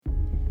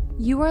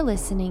You are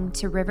listening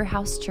to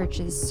Riverhouse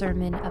Church's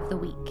Sermon of the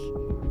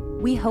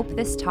Week. We hope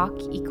this talk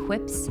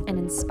equips and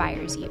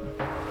inspires you.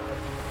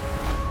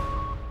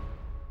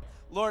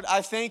 Lord,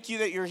 I thank you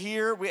that you're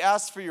here. We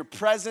ask for your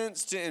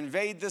presence to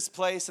invade this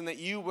place and that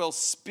you will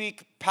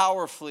speak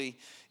powerfully.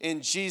 In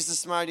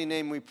Jesus' mighty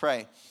name we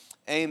pray.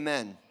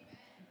 Amen.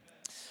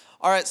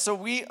 All right, so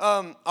we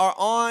are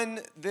on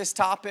this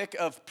topic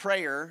of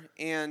prayer,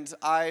 and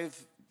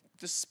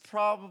this is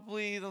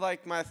probably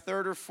like my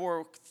third or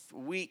fourth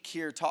week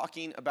here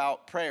talking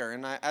about prayer.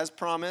 And as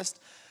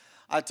promised,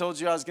 I told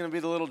you I was going to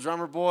be the little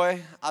drummer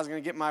boy. I was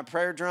going to get my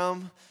prayer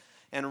drum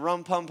and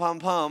rum pum pum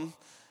pum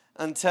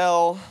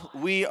until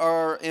we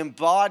are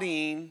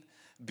embodying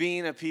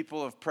being a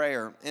people of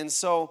prayer. And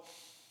so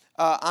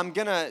I'm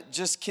going to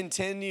just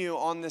continue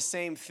on the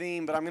same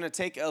theme, but I'm going to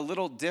take a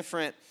little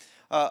different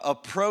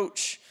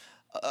approach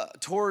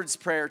towards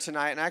prayer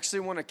tonight. And I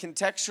actually want to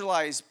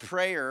contextualize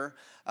prayer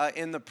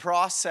in the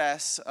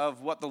process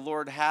of what the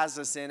Lord has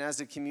us in as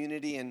a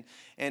community and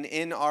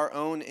in our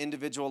own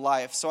individual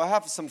life. So I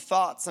have some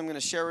thoughts I'm going to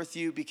share with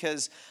you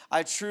because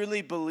I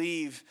truly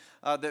believe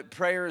that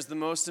prayer is the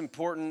most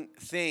important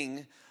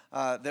thing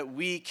that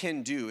we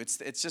can do. It's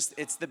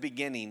the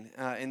beginning.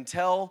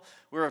 Until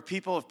we're a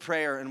people of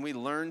prayer and we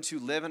learn to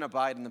live and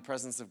abide in the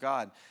presence of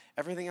God,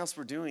 everything else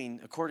we're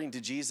doing, according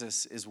to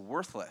Jesus, is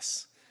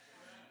worthless.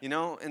 You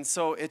know, and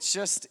so it's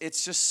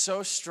just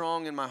so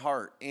strong in my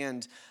heart.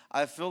 And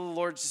I feel the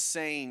Lord just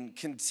saying,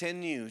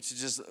 continue to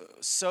just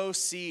sow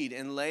seed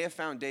and lay a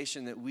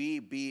foundation that we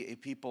be a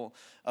people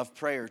of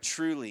prayer,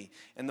 truly,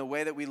 in the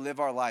way that we live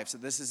our lives,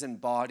 that this is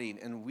embodied,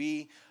 and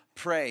we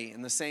pray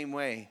in the same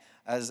way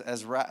as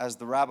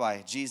the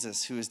Rabbi,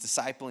 Jesus, who is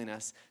discipling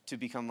us to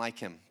become like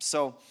him.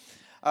 So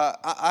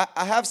I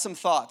have some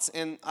thoughts,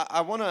 and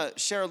I want to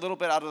share a little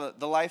bit out of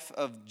the life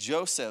of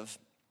Joseph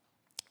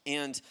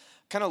and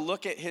kind of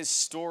look at his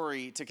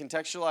story to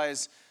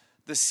contextualize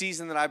the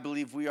season that I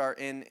believe we are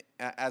in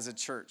as a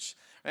church.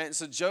 And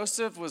so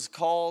Joseph was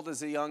called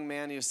as a young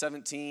man. He was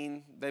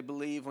 17, they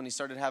believe, when he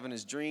started having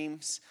his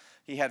dreams.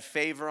 He had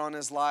favor on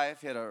his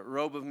life. He had a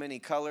robe of many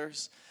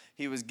colors.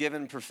 He was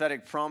given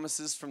prophetic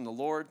promises from the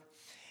Lord.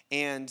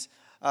 And,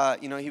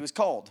 he was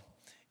called.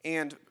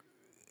 And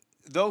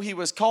though he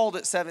was called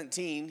at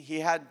 17,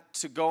 he had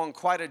to go on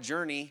quite a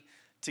journey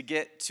to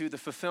get to the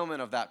fulfillment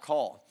of that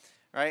call,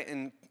 right?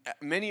 And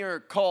many are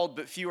called,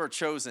 but few are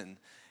chosen.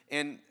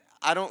 And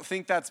I don't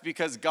think that's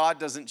because God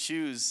doesn't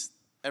choose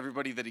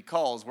everybody that he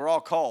calls. We're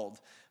all called.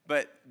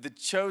 But the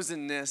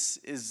chosenness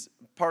is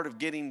part of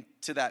getting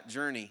to that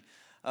journey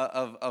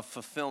of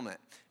fulfillment.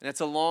 And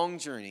it's a long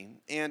journey.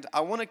 And I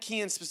want to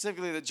key in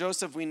specifically that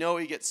Joseph, we know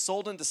he gets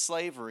sold into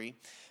slavery,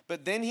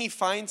 but then he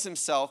finds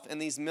himself in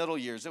these middle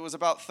years. It was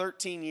about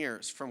 13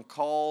 years from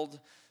called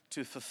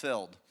to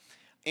fulfilled.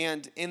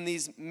 And in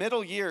these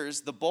middle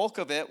years, the bulk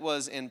of it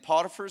was in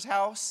Potiphar's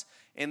house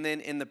and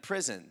then in the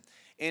prison.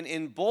 And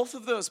in both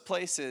of those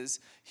places,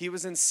 he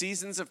was in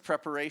seasons of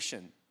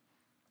preparation,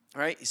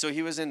 right? So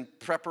he was in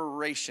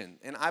preparation.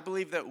 And I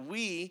believe that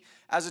we,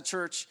 as a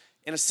church,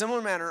 in a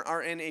similar manner,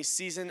 are in a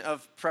season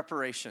of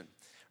preparation,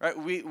 right?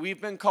 We've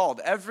been called.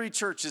 Every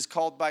church is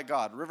called by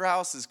God.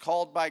 Riverhouse is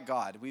called by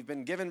God. We've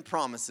been given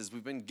promises.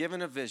 We've been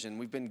given a vision.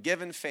 We've been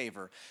given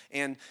favor.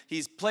 And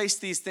he's placed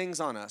these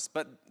things on us.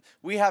 But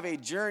we have a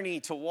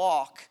journey to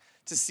walk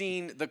to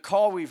seeing the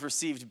call we've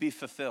received be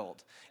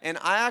fulfilled. And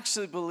I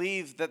actually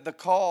believe that the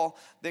call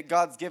that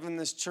God's given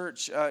this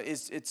church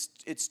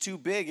it's too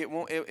big. It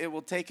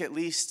will take at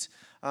least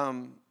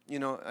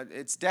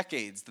it's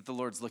decades that the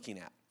Lord's looking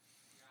at.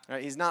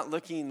 Right? He's not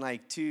looking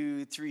like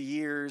 2-3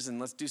 years and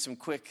let's do some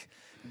quick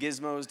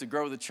gizmos to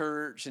grow the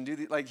church and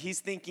he's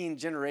thinking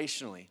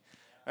generationally.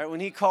 Right? When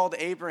he called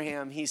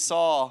Abraham, he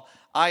saw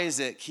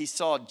Isaac, he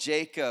saw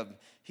Jacob,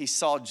 he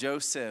saw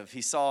Joseph,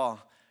 he saw,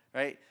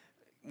 right?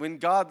 When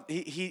God,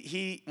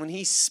 when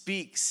he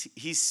speaks,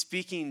 he's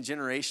speaking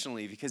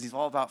generationally because he's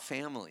all about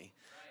family.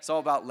 It's all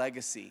about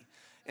legacy.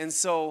 And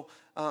so,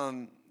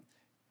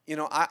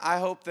 I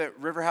hope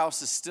that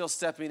Riverhouse is still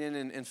stepping in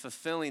and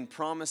fulfilling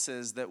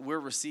promises that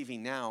we're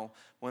receiving now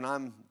when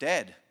I'm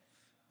dead,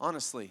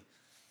 honestly.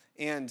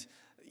 And,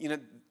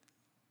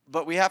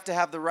 but we have to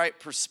have the right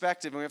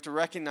perspective and we have to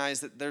recognize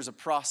that there's a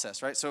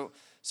process, right? So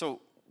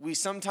we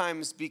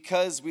sometimes,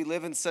 because we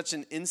live in such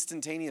an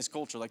instantaneous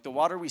culture, like the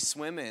water we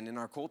swim in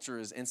our culture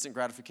is instant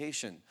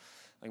gratification,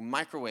 like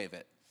microwave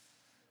it,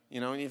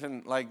 and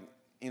even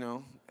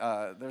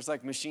there's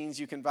like machines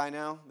you can buy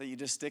now that you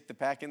just stick the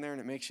pack in there and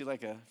it makes you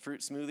like a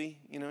fruit smoothie,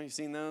 you've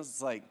seen those?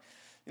 It's like,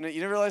 you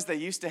didn't realize they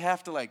used to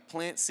have to like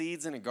plant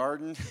seeds in a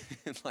garden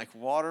and like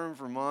water them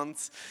for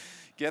months.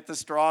 Get the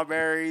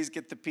strawberries,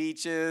 get the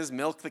peaches,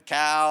 milk the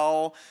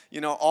cow,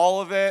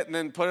 all of it, and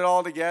then put it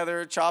all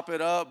together, chop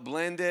it up,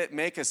 blend it,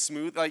 make a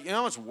smoothie. Like,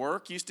 how much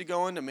work used to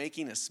go into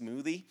making a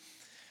smoothie?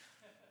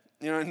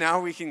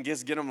 Now we can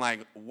just get them like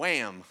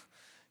wham,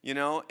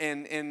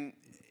 and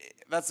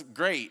that's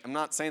great. I'm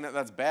not saying that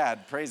that's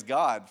bad. Praise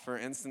God for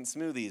instant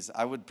smoothies.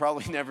 I would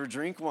probably never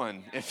drink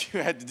one if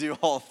you had to do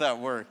all of that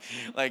work.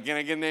 Like, can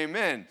I get an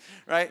amen,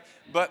 right?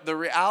 But the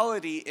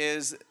reality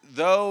is,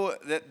 though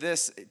that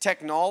this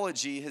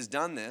technology has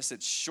done this,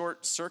 it's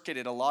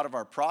short-circuited a lot of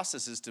our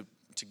processes to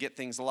get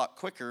things a lot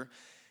quicker.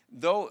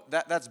 Though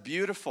that's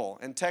beautiful,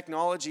 and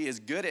technology is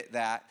good at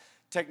that,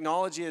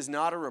 technology is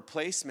not a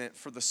replacement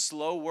for the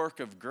slow work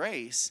of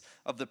grace,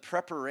 of the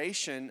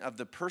preparation of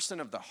the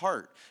person of the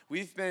heart.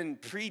 We've been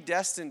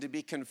predestined to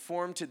be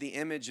conformed to the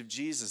image of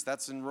Jesus.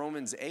 That's in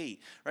Romans 8,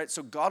 right?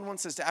 So God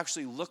wants us to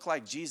actually look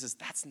like Jesus.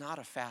 That's not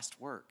a fast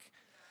work.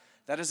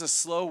 That is a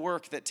slow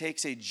work that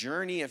takes a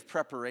journey of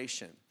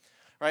preparation,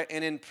 right?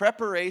 And in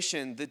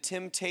preparation, the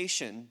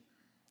temptation,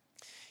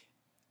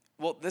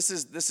 well, this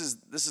is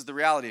the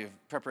reality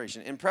of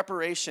preparation. In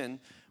preparation,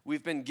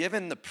 we've been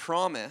given the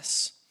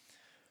promise,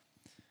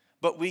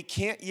 but we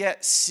can't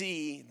yet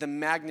see the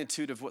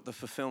magnitude of what the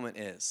fulfillment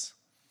is,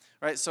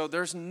 right? So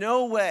there's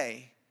no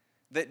way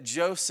that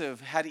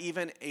Joseph had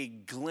even a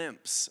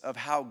glimpse of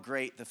how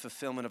great the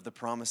fulfillment of the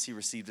promise he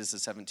received as a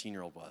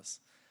 17-year-old was.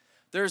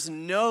 There's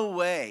no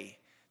way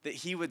that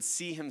he would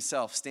see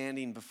himself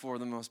standing before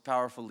the most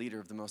powerful leader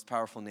of the most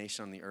powerful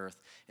nation on the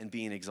earth and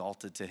being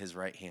exalted to his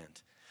right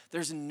hand.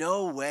 There's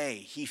no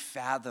way he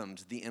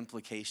fathomed the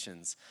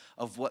implications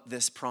of what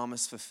this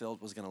promise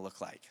fulfilled was going to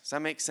look like. Does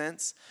that make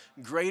sense?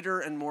 Greater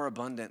and more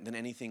abundant than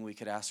anything we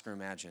could ask or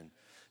imagine.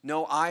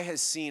 No eye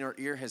has seen or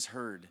ear has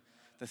heard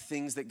the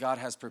things that God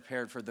has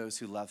prepared for those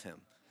who love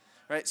him.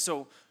 Right?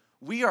 So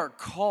we are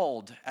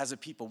called as a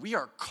people. We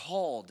are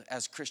called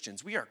as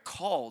Christians. We are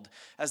called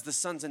as the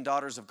sons and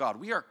daughters of God.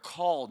 We are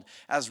called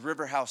as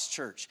River House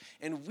Church.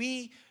 And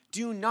we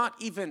do not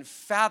even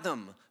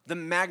fathom the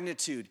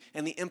magnitude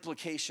and the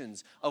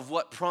implications of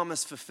what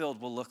promise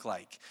fulfilled will look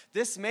like.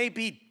 This may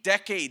be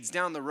decades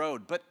down the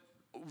road, but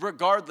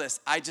regardless,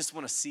 I just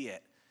want to see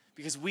it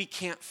because we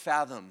can't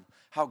fathom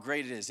how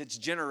great it is. It's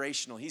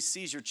generational. He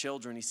sees your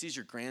children. He sees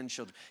your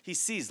grandchildren. He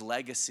sees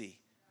legacy.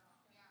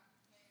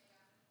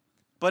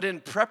 But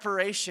in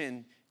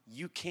preparation,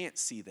 you can't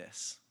see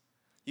this.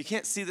 You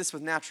can't see this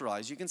with natural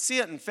eyes. You can see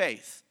it in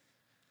faith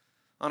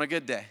on a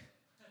good day.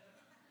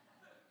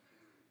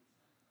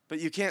 But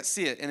you can't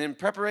see it. And in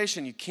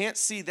preparation, you can't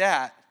see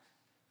that.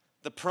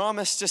 The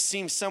promise just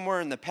seems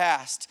somewhere in the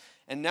past.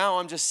 And now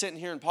I'm just sitting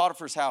here in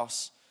Potiphar's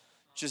house,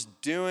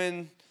 just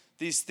doing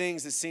these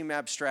things that seem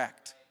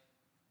abstract.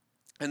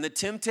 And the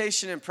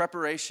temptation in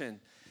preparation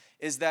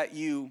is that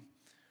you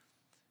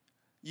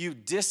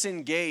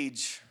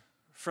disengage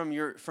from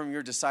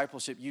your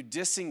discipleship. You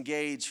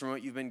disengage from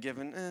what you've been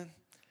given.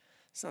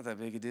 It's not that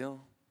big a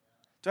deal.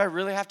 Do I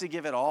really have to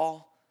give it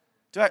all?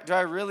 Do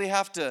I really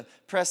have to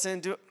press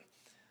in? Do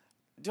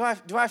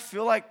I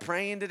feel like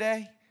praying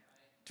today?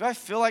 Do I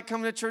feel like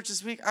coming to church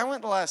this week? I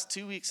went the last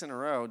 2 weeks in a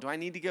row. Do I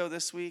need to go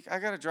this week? I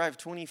got to drive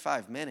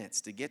 25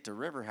 minutes to get to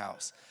River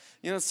House.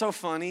 You know, it's so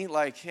funny.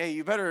 Like, hey,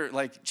 you better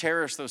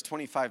cherish those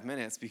 25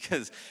 minutes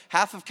because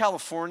half of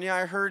California,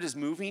 I heard, is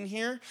moving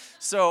here.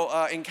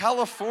 So in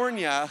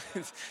California,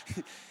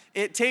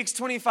 it takes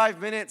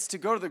 25 minutes to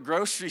go to the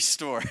grocery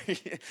store,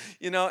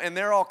 you know, and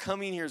they're all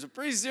coming here. So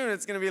pretty soon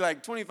it's going to be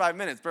like 25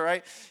 minutes, but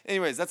right?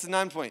 Anyways, that's a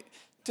 9 point.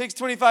 Takes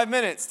 25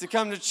 minutes to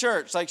come to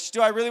church. Like,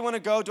 do I really want to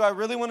go? Do I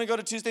really want to go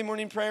to Tuesday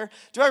morning prayer?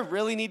 Do I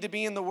really need to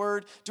be in the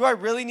Word? Do I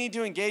really need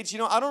to engage? You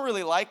know, I don't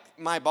really like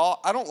my boss.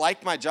 I don't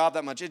like my job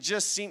that much. It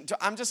just seems,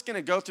 I'm just going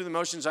to go through the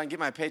motions so I can get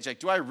my paycheck.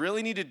 Do I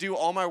really need to do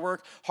all my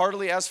work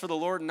heartily as for the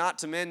Lord, not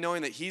to men,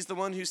 knowing that He's the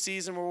one who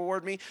sees and will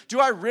reward me? Do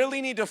I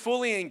really need to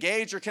fully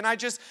engage, or can I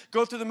just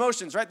go through the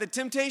motions, right? The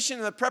temptation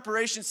in the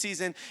preparation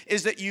season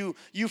is that you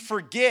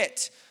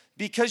forget.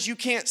 Because you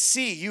can't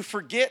see, you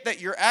forget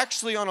that you're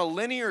actually on a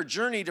linear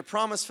journey to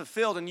promise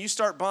fulfilled, and you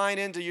start buying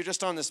into you're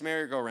just on this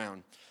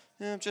merry-go-round.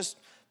 Yeah, I'm just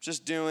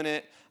doing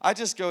it. I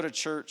just go to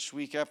church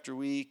week after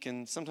week,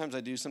 and sometimes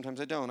I do, sometimes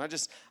I don't.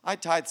 I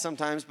tithe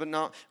sometimes, but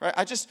not right.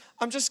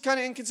 I'm just kind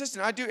of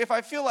inconsistent. I do if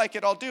I feel like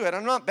it, I'll do it.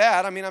 I'm not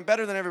bad. I mean, I'm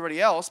better than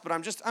everybody else, but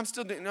I'm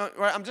still doing.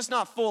 Right? I'm just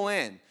not full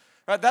in.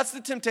 Right, that's the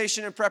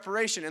temptation in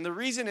preparation. And the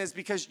reason is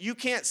because you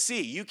can't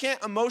see. You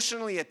can't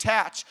emotionally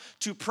attach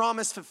to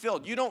promise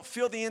fulfilled. You don't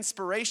feel the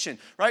inspiration,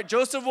 right?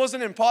 Joseph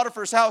wasn't in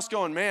Potiphar's house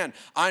going, man,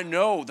 I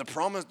know the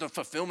promise, the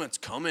fulfillment's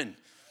coming.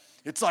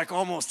 It's like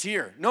almost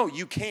here. No,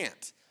 you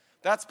can't.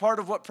 That's part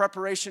of what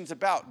preparation's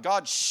about.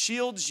 God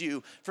shields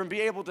you from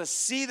being able to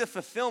see the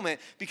fulfillment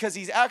because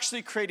He's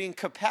actually creating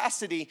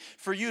capacity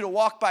for you to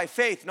walk by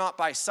faith, not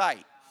by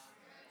sight.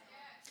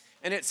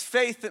 And it's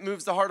faith that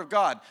moves the heart of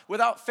God.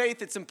 Without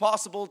faith, it's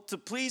impossible to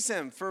please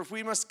Him. For if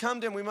we must come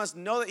to Him, we must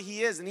know that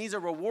He is, and He's a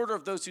rewarder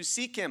of those who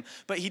seek Him.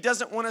 But He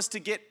doesn't want us to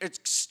get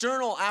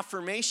external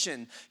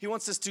affirmation. He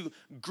wants us to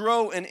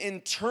grow an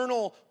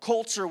internal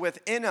culture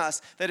within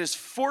us that is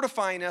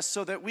fortifying us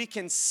so that we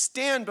can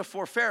stand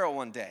before Pharaoh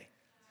one day.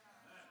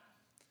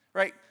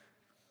 Right?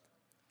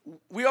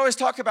 We always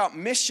talk about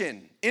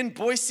mission in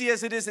Boise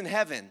as it is in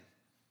heaven.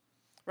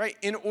 Right?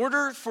 In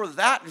order for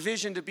that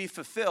vision to be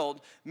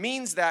fulfilled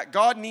means that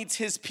God needs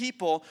his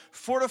people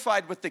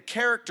fortified with the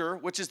character,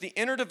 which is the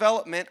inner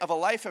development of a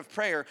life of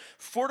prayer,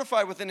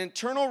 fortified with an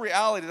internal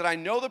reality that I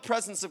know the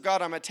presence of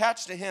God, I'm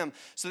attached to him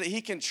so that he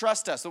can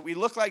trust us, that we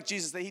look like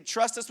Jesus, that he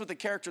trusts us with the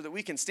character that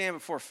we can stand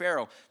before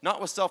Pharaoh, not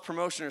with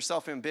self-promotion or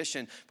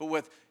self-ambition, but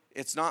with,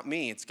 it's not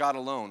me, it's God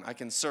alone. I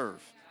can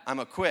serve. I'm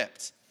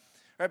equipped.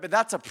 Right? But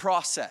that's a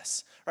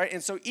process. Right?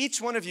 And so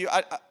each one of you,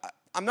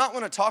 I'm not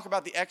going to talk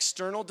about the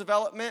external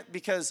development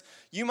because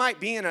you might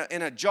be in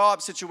a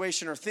job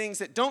situation or things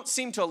that don't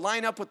seem to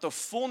line up with the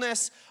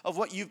fullness of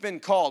what you've been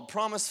called,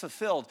 promise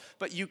fulfilled.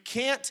 But you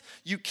can't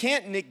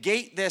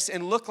negate this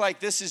and look like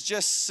this is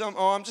just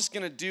I'm just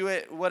going to do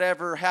it,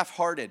 whatever,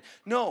 half-hearted.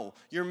 No,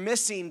 you're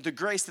missing the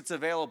grace that's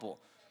available.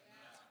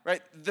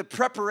 Right? The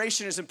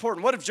preparation is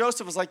important. What if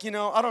Joseph was like, I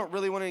don't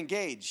really want to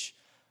engage.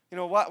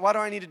 Why do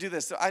I need to do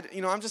this?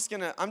 I'm just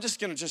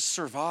gonna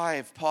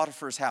survive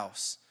Potiphar's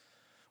house.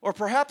 Or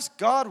perhaps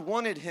God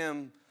wanted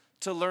him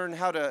to learn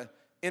how to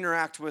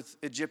interact with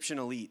Egyptian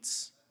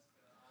elites.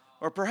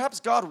 Or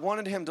perhaps God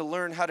wanted him to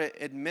learn how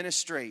to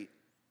administrate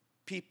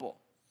people.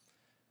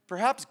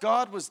 Perhaps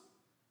God was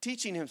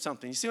teaching him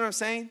something. You see what I'm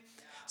saying?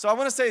 So I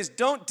want to say is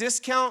don't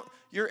discount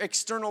your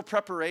external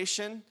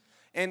preparation.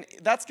 And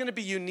that's going to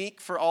be unique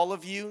for all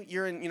of you.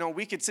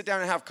 We could sit down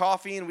and have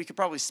coffee and we could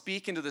probably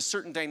speak into the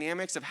certain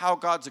dynamics of how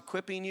God's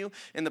equipping you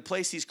in the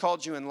place he's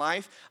called you in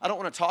life. I don't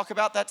want to talk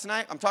about that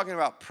tonight. I'm talking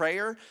about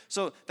prayer.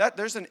 So that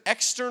there's an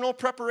external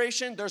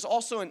preparation. There's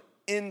also an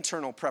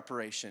internal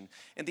preparation.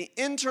 And the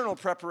internal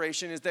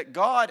preparation is that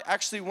God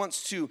actually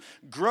wants to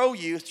grow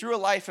you through a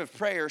life of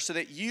prayer so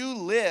that you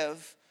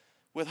live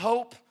with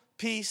hope,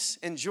 peace,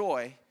 and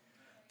joy.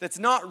 That's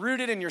not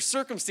rooted in your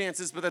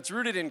circumstances, but that's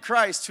rooted in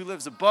Christ who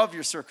lives above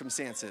your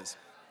circumstances.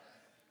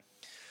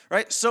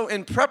 Right? So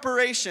in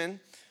preparation,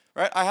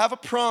 right, I have a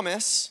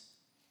promise,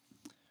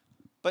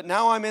 but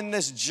now I'm in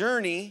this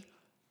journey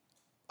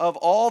of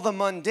all the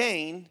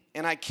mundane,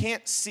 and I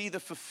can't see the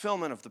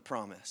fulfillment of the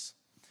promise.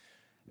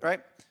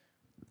 Right?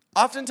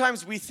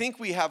 Oftentimes we think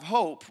we have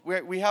hope.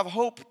 We have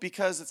hope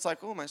because it's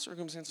like, my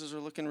circumstances are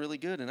looking really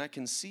good, and I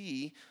can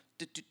see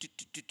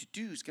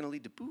is going to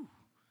lead to boo.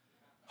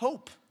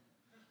 Hope.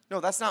 No,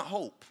 that's not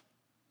hope.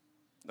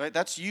 Right?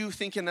 That's you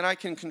thinking that I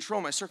can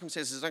control my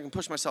circumstances, I can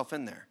push myself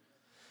in there.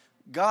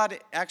 God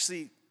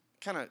actually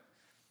kind of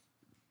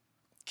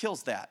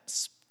kills that,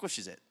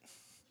 squishes it.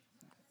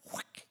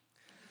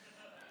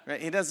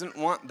 Right? He doesn't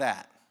want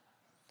that.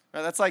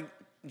 Right? That's like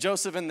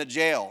Joseph in the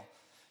jail.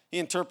 He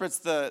interprets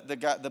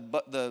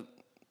the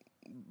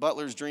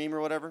butler's dream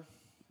or whatever.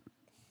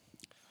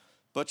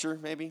 Butcher,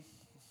 maybe.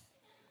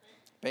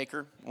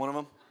 Baker, one of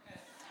them.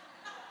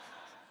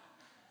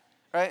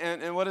 Right,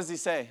 and what does he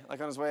say? Like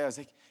on his way, I was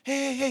like,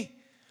 hey,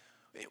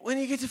 when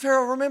you get to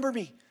Pharaoh, remember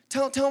me.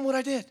 Tell him what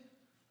I did.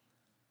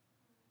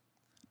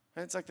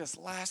 Right, it's like this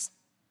last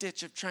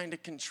ditch of trying to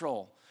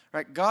control.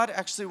 Right, God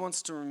actually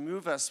wants to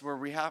remove us where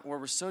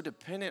we're so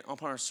dependent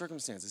upon our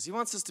circumstances. He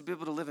wants us to be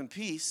able to live in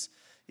peace,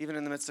 even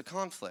in the midst of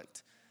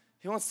conflict.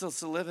 He wants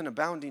us to live in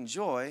abounding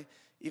joy,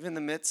 even in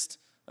the midst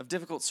of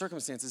difficult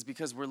circumstances,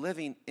 because we're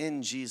living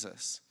in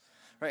Jesus.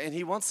 Right? And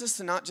he wants us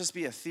to not just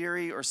be a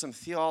theory or some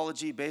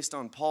theology based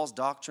on Paul's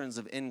doctrines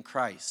of in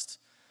Christ.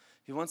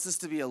 He wants us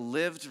to be a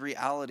lived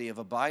reality of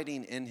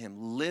abiding in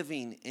him,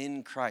 living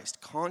in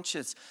Christ,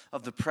 conscious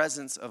of the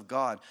presence of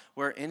God,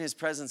 where in his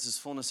presence is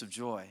fullness of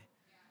joy,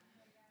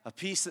 a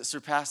peace that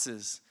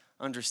surpasses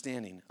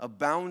understanding,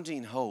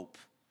 abounding hope,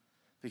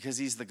 because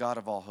he's the God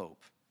of all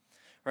hope.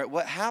 Right?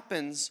 What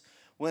happens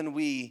when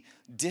we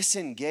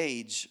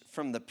disengage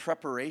from the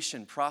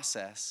preparation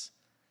process,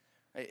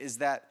 right, is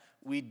that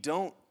we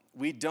don't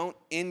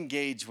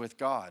engage with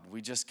God.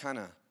 We just kind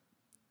of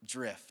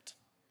drift.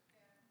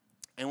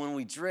 And when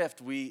we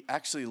drift, we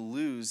actually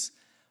lose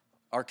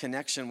our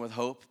connection with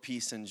hope,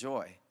 peace, and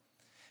joy.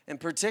 And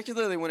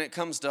particularly when it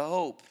comes to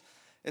hope,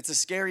 it's a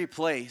scary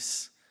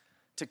place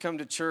to come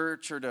to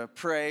church or to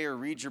pray or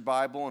read your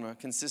Bible on a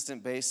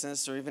consistent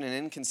basis or even an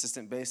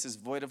inconsistent basis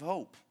void of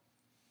hope.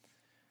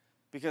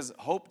 Because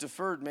hope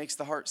deferred makes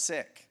the heart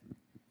sick.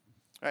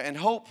 Right, and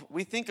hope,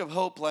 we think of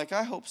hope like,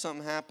 I hope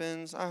something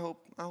happens. I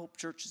hope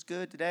church is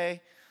good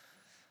today.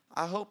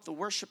 I hope the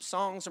worship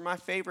songs are my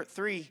favorite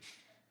 3.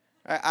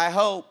 Right, I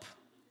hope.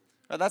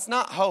 Right, that's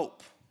not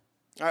hope.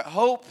 Right,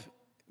 hope,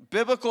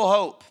 biblical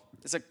hope,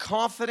 is a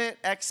confident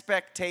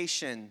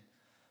expectation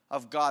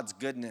of God's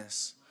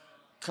goodness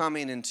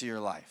coming into your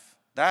life.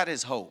 That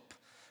is hope.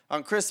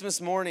 On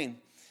Christmas morning,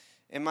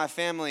 in my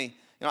family,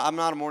 I'm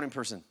not a morning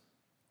person,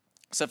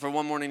 except for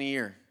one morning a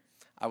year.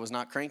 I was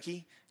not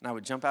cranky, and I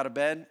would jump out of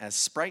bed as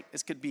sprite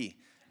as could be.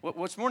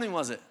 Which morning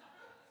was it?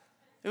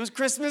 It was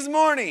Christmas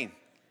morning.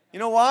 You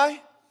know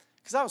why?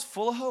 Because I was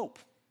full of hope.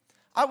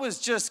 I was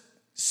just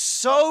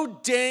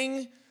so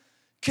dang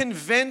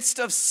convinced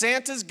of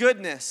Santa's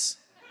goodness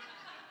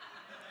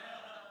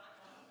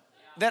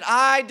that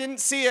I didn't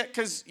see it,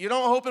 because you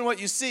don't hope in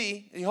what you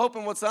see, you hope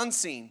in what's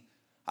unseen.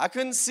 I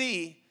couldn't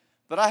see,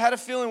 but I had a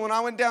feeling when I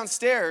went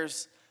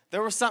downstairs,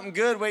 there was something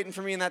good waiting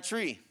for me in that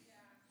tree.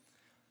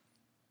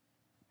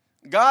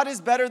 God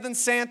is better than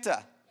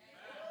Santa.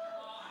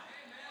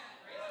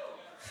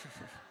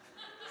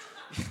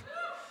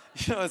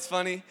 You know, it's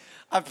funny.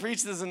 I've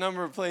preached this a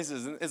number of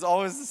places, and it's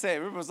always the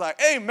same. Everyone's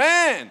like,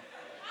 amen.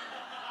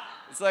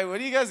 It's like, what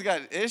do you guys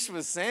got ish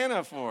with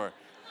Santa for?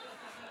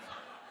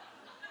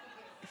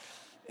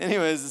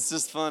 Anyways, it's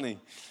just funny.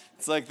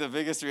 It's like the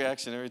biggest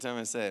reaction every time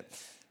I say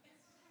it.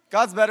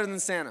 God's better than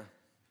Santa.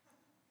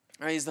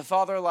 Right, he's the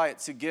Father of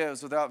lights who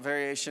gives without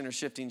variation or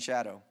shifting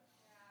shadow.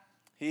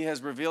 He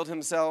has revealed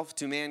himself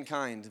to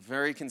mankind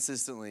very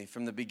consistently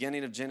from the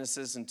beginning of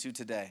Genesis and to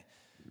today.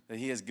 That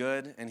he is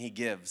good and he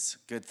gives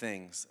good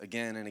things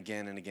again and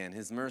again and again.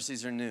 His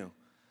mercies are new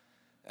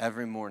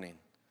every morning.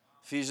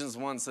 Ephesians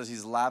 1 says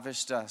he's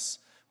lavished us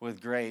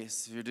with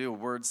grace. If you do a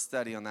word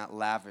study on that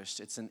lavished,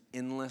 it's an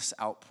endless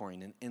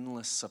outpouring, an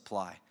endless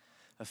supply.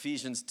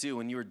 Ephesians 2,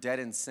 when you were dead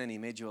in sin, he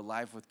made you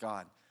alive with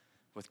God,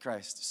 with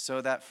Christ, so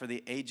that for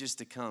the ages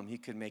to come, he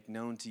could make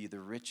known to you the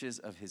riches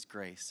of his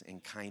grace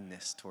and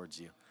kindness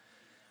towards you.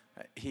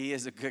 He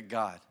is a good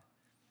God.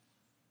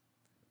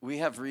 We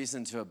have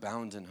reason to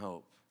abound in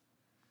hope.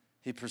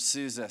 He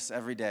pursues us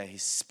every day.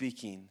 He's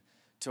speaking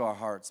to our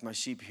hearts. My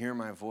sheep hear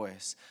my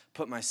voice.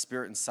 Put my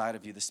spirit inside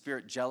of you. The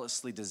Spirit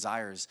jealously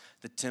desires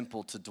the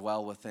temple to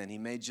dwell within. He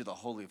made you the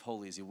Holy of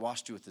Holies. He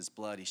washed you with his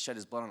blood. He shed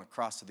his blood on a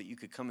cross so that you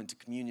could come into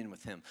communion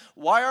with him.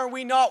 Why are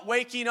we not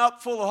waking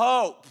up full of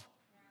hope?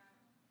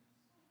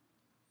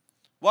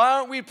 Why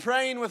aren't we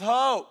praying with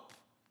hope?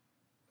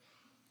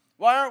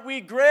 Why aren't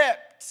we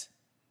gripped?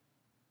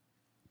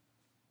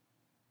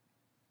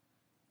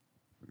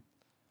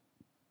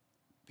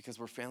 Because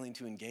we're failing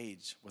to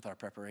engage with our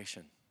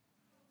preparation.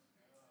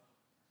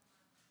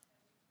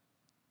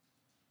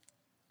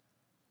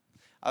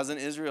 I was in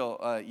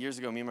Israel years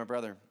ago, me and my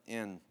brother,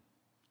 and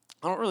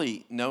I don't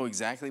really know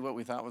exactly what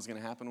we thought was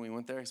going to happen when we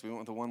went there, because we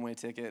went with a one-way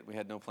ticket. We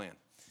had no plan.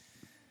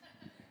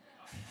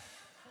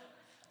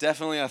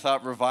 Definitely, I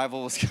thought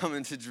revival was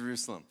coming to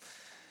Jerusalem.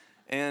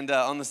 And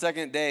on the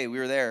second day we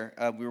were there,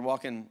 we were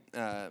walking,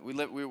 we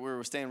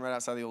were staying right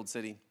outside the old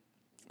city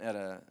at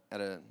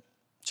a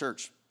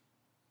church.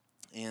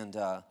 And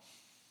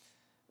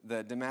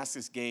the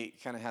Damascus Gate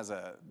kind of has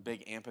a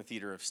big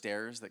amphitheater of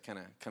stairs that kind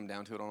of come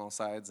down to it on all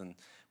sides. And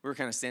we were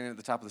kind of standing at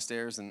the top of the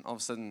stairs, and all of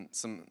a sudden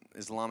some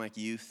Islamic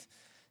youth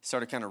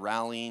started kind of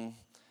rallying,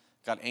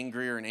 got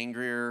angrier and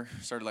angrier,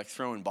 started like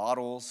throwing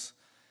bottles.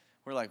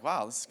 We're like,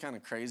 wow, this is kind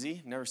of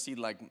crazy. Never seen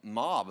like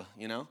mob,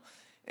 you know?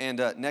 And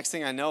next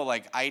thing I know,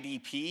 like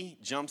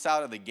IDP jumps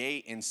out of the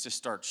gate and just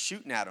starts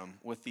shooting at them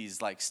with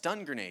these like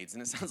stun grenades.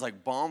 And it sounds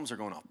like bombs are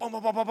going off. Boom,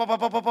 boom, boom, boom, boom,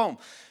 boom, boom, boom.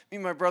 Me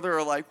and my brother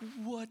are like,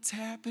 what's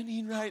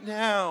happening right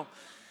now?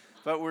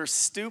 But we're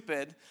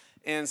stupid.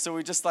 And so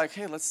we just like,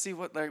 hey, let's see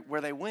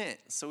where they went.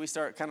 So we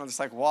start kind of just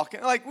like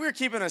walking. Like we were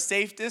keeping a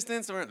safe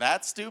distance. We weren't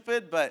that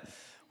stupid, but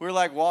we're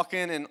like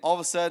walking, and all of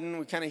a sudden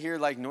we kind of hear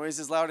like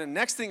noises loud. And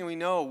next thing we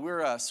know,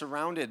 we're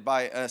surrounded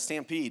by a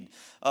stampede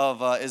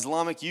of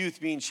Islamic youth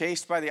being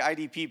chased by the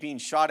IDP, being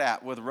shot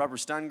at with rubber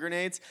stun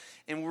grenades.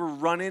 And we're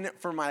running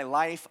for my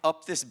life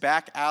up this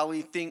back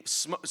alley thing,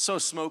 so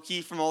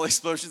smoky from all the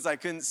explosions I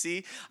couldn't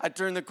see. I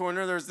turned the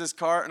corner, there was this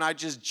car, and I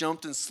just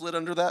jumped and slid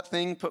under that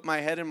thing, put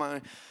my head in my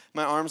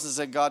arms and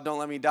said, God, don't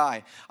let me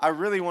die. I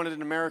really wanted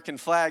an American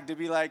flag to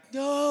be like,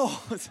 no.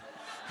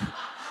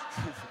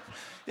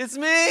 It's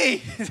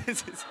me.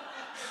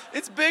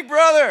 It's Big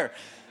Brother.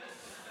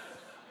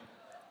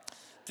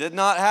 Did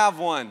not have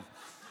one.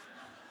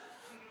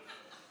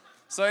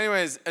 So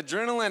anyways,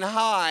 adrenaline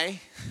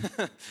high.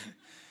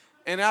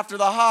 And after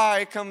the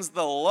high comes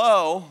the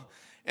low.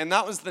 And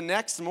that was the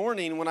next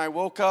morning when I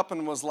woke up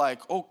and was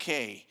like,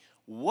 okay,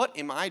 what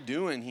am I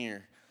doing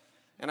here?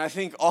 And I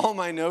think all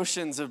my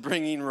notions of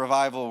bringing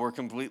revival were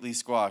completely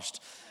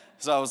squashed.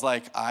 So I was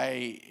like,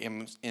 I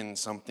am in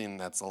something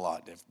that's a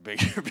lot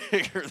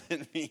bigger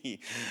than me.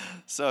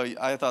 So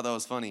I thought that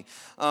was funny.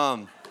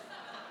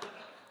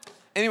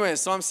 Anyway,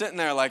 so I'm sitting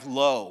there like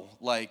low,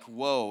 like,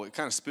 whoa. It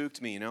kind of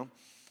spooked me, you know.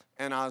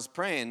 And I was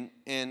praying,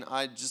 and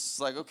I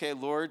just like, okay,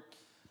 Lord,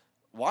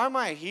 why am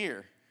I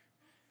here?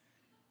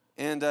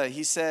 And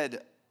he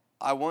said,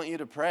 I want you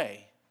to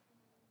pray.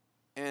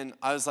 And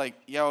I was like,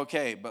 yeah,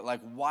 okay, but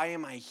like, why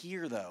am I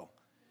here though?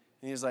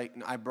 And he was like,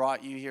 I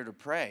brought you here to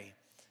pray.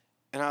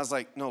 And I was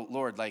like, no,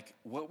 Lord, like,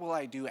 what will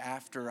I do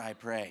after I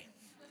pray?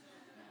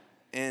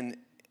 And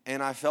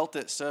I felt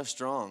it so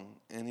strong.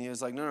 And he was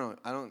like, no,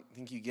 I don't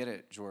think you get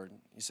it, Jordan.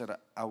 He said,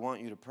 I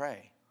want you to pray.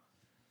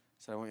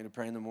 He said, I want you to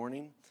pray in the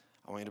morning.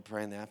 I want you to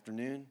pray in the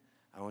afternoon.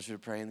 I want you to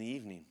pray in the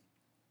evening.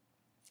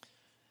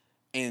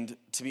 And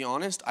to be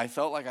honest, I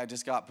felt like I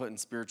just got put in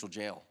spiritual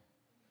jail.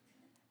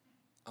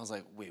 I was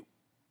like, wait,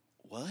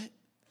 what?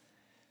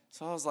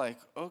 So I was like,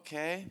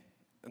 okay.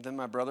 And then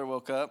my brother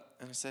woke up,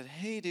 and I said,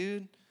 hey,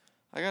 dude,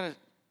 I got to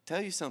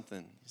tell you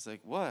something. He's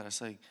like, what? I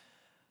was like,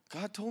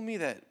 God told me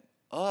that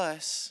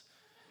us,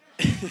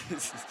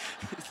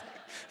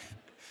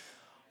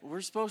 we're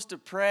supposed to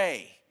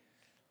pray,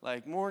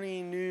 like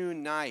morning,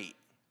 noon, night.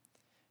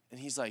 And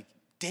he's like,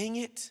 dang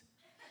it.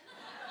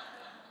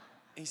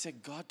 And he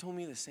said, God told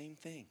me the same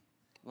thing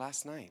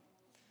last night.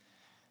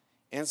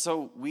 And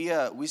so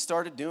we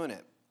started doing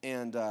it,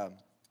 and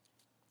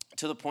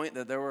to the point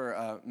that there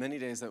were many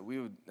days that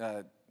we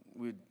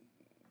would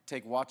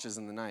take watches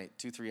in the night,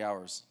 2-3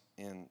 hours,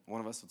 and one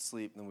of us would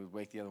sleep, and then we'd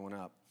wake the other one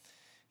up,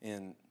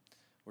 and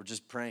we're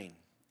just praying,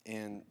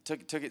 and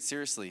took it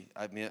seriously.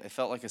 I mean, it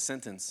felt like a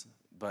sentence,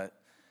 but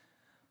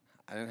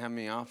I didn't have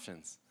many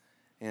options.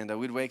 And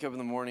we'd wake up in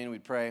the morning,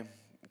 we'd pray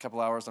a couple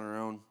hours on our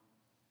own.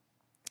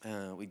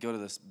 We'd go to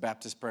this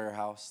Baptist prayer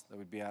house that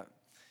we'd be at,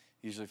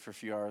 usually for a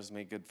few hours,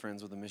 make good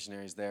friends with the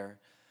missionaries there.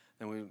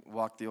 Then we'd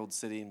walk the old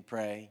city and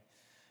pray.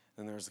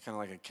 Then there was kind of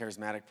like a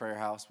charismatic prayer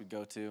house we'd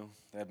go to.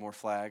 They had more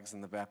flags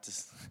than the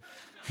Baptist.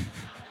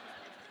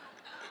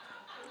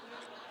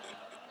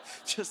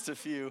 Just a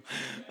few.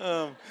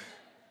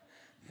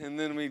 And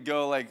then we'd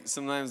go like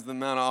sometimes the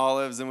Mount of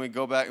Olives, and we'd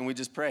go back and we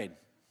just prayed.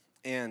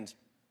 And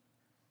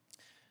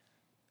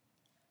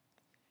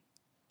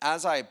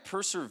as I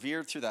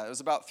persevered through that, it was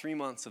about 3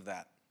 months of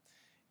that.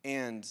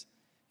 And,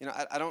 you know,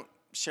 I don't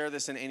share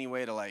this in any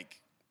way to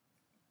like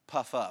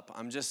puff up.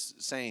 I'm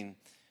just saying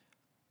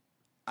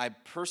I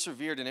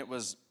persevered, and it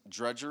was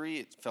drudgery.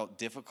 It felt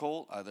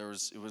difficult.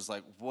 It was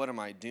like, what am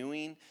I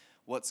doing?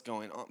 What's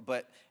going on?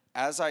 But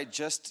as I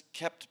just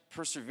kept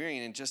persevering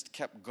and just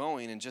kept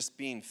going and just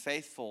being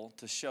faithful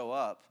to show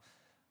up,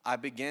 I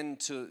began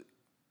to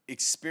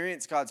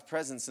experience God's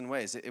presence in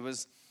ways. It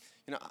was,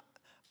 you know,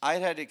 I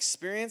had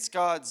experienced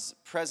God's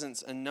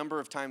presence a number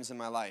of times in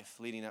my life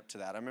leading up to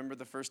that. I remember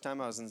the first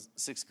time I was in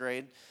 6th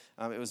grade.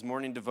 It was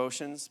morning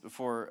devotions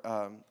before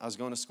I was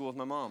going to school with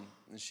my mom.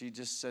 And she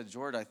just said,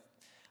 George,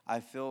 I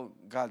feel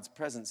God's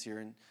presence here.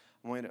 And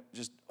I want you to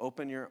just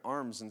open your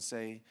arms and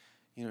say,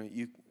 you know,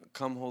 you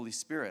come, Holy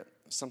Spirit.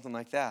 Something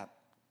like that.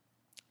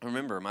 I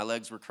remember my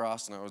legs were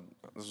crossed, and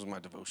this was my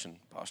devotion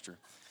posture.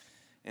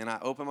 And I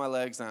opened my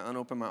legs, and I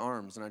unopened my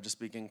arms, and I just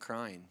began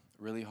crying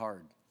really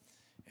hard.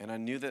 And I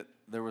knew that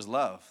there was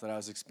love that I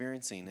was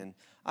experiencing. And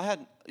I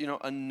had, you know,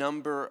 a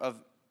number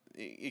of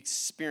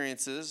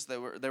experiences that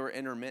were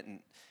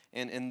intermittent.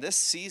 And in this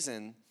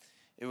season,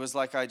 it was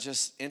like I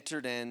just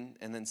entered in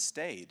and then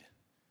stayed.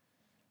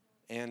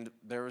 And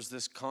there was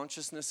this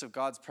consciousness of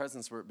God's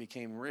presence where it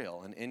became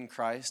real. And in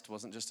Christ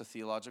wasn't just a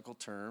theological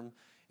term.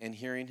 And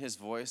hearing his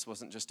voice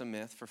wasn't just a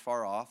myth for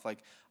far off.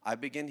 Like, I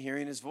began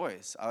hearing his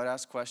voice. I would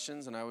ask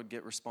questions, and I would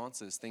get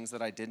responses, things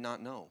that I did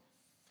not know.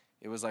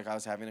 It was like I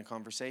was having a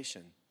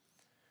conversation,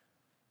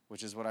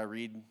 which is what I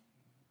read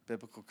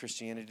biblical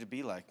Christianity to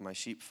be like. My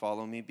sheep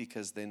follow me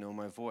because they know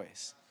my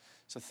voice.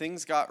 So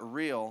things got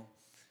real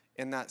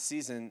in that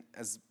season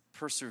as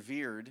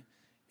persevered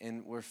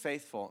and we're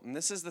faithful. And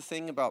this is the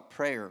thing about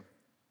prayer.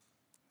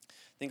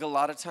 I think a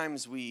lot of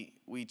times we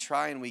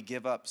try and we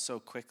give up so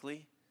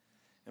quickly,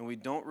 and we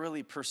don't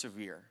really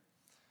persevere.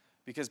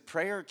 Because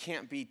prayer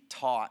can't be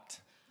taught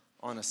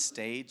on a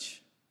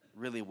stage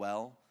really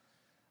well.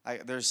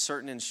 There's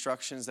certain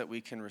instructions that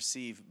we can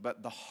receive,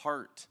 but the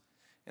heart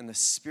and the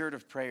spirit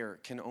of prayer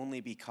can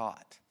only be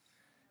caught.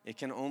 It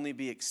can only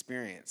be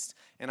experienced.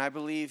 And I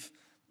believe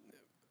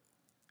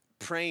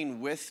praying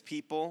with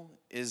people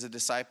is a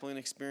discipling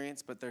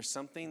experience, but there's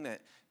something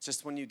that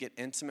just when you get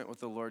intimate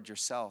with the Lord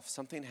yourself,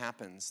 something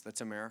happens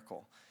that's a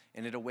miracle,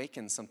 and it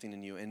awakens something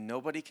in you, and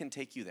nobody can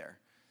take you there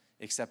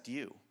except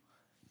you.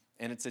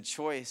 And it's a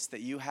choice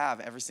that you have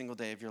every single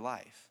day of your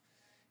life.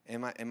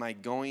 Am I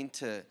going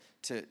to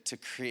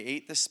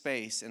create the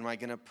space? Am I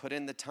going to put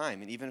in the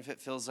time? And even if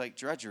it feels like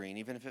drudgery, and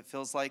even if it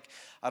feels like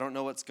I don't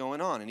know what's going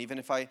on, and even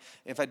if I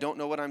don't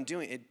know what I'm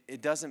doing,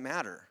 it doesn't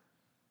matter.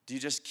 Do you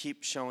just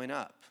keep showing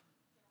up?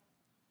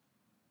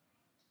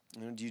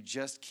 You know, do you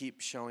just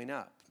keep showing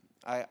up?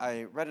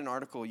 I read an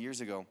article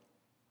years ago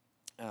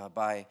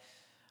by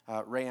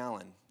Ray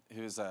Allen,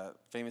 who's a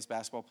famous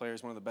basketball player.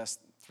 He's one of the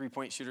best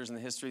three-point shooters in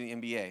the history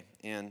of the NBA.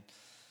 And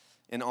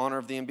in honor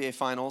of the NBA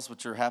Finals,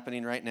 which are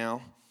happening right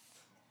now,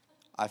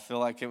 I feel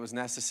like it was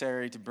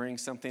necessary to bring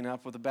something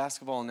up with a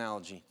basketball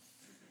analogy.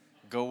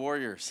 Go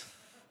Warriors.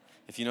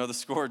 If you know the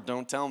score,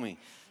 don't tell me.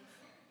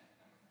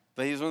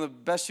 But he was one of the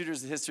best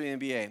shooters in the history of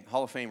the NBA,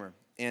 Hall of Famer.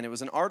 And it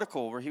was an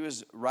article where he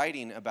was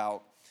writing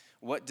about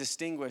what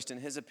distinguished, in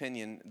his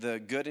opinion, the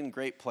good and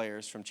great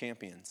players from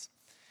champions.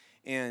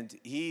 And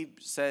he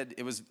said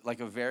it was like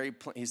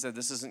he said,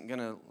 this isn't going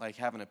to like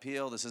have an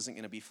appeal. This isn't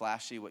going to be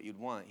flashy, what you'd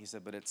want. He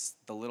said, but it's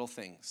the little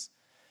things.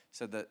 He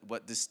said that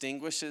what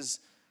distinguishes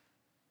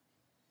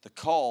the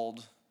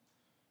called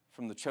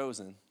from the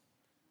chosen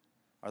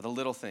are the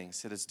little things.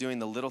 He said it's doing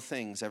the little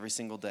things every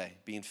single day,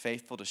 being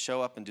faithful to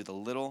show up and do the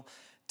little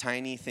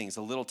tiny things,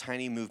 the little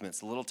tiny movements,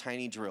 the little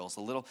tiny drills,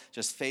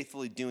 just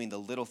faithfully doing the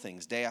little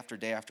things day after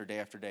day after day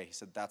after day. He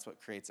said that's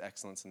what creates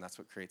excellence, and that's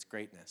what creates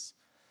greatness.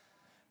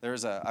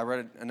 I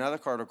read another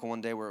article one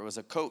day where it was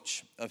a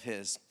coach of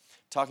his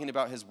talking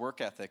about his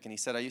work ethic, and he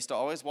said, I used to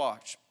always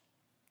watch.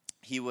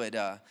 He would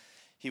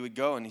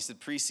go, and he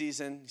said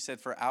preseason, he said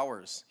for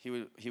hours, he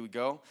would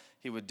go,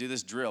 he would do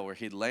this drill where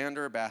he'd lay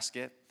under a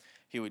basket,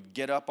 He would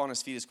get up on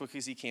his feet as quickly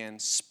as he can,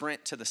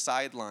 sprint to the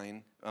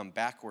sideline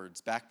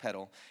backwards,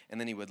 backpedal, and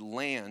then he would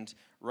land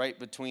right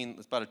between,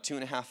 it's about a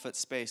 2.5-foot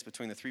space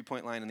between the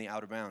three-point line and the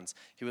out of bounds.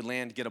 He would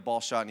land, get a ball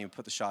shot, and he would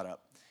put the shot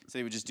up. So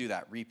he would just do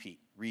that, repeat.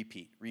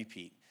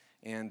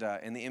 And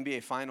in the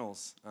NBA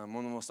Finals, one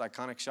of the most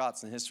iconic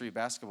shots in the history of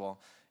basketball,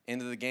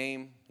 end of the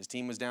game, his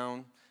team was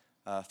down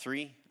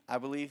 3, I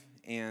believe,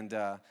 and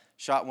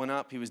shot went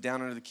up. He was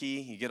down under the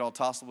key. You get all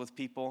tousled with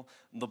people.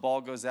 The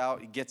ball goes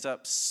out. He gets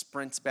up,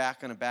 sprints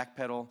back on a back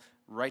pedal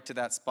right to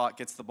that spot,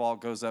 gets the ball,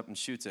 goes up and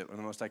shoots it. One of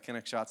the most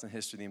iconic shots in the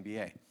history of the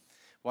NBA.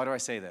 Why do I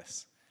say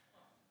this?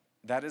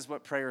 That is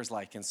what prayer is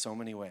like in so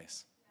many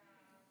ways.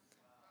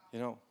 You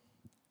know,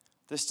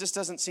 this just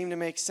doesn't seem to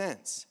make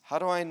sense. How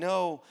do I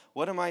know?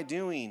 What am I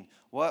doing?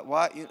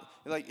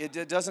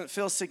 It doesn't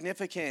feel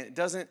significant.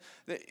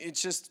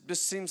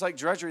 This seems like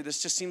drudgery.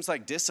 This just seems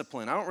like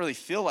discipline. I don't really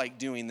feel like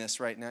doing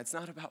this right now. It's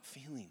not about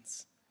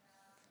feelings,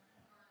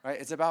 right?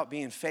 It's about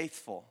being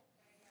faithful,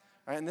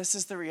 right? And this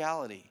is the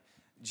reality.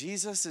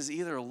 Jesus is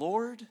either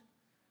Lord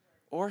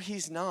or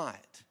he's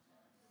not,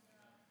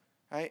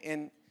 right?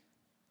 And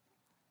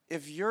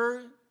if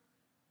you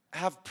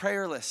have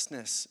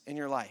prayerlessness in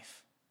your life,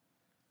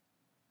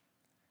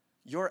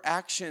 your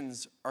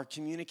actions are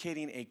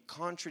communicating a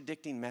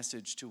contradicting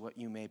message to what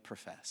you may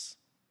profess.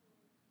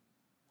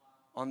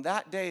 On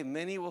that day,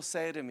 many will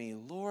say to me,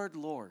 Lord,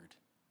 Lord,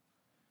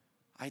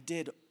 I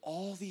did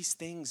all these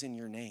things in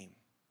your name.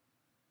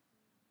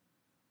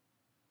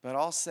 But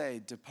I'll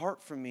say,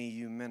 depart from me,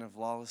 you men of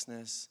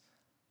lawlessness.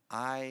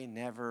 I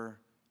never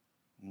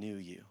knew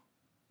you.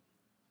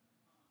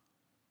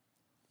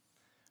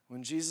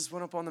 When Jesus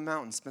went up on the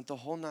mountain, spent the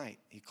whole night,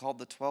 he called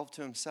the 12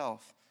 to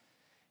himself.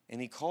 And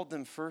he called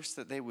them first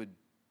that they would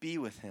be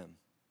with him,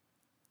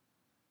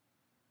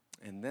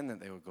 and then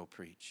that they would go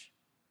preach.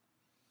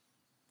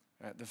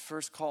 Right? The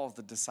first call of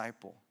the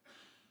disciple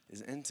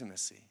is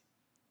intimacy.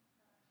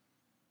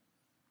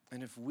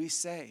 And if we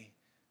say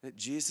that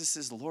Jesus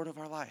is Lord of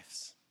our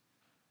lives,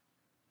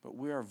 but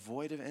we are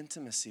void of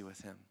intimacy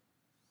with him,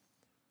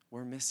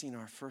 we're missing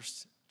our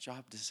first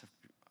job,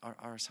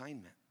 our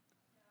assignment,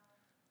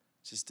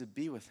 just to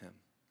be with him.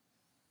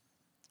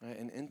 Right?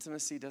 And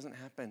intimacy doesn't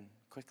happen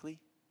quickly.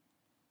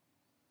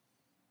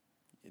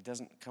 It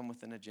doesn't come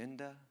with an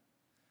agenda.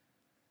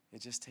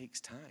 It just takes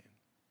time.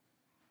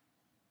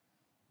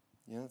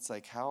 You know, it's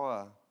like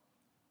how,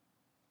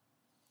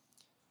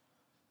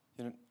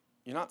 you're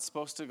not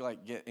supposed to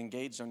like get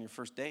engaged on your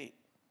first date.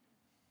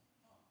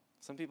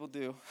 Some people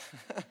do.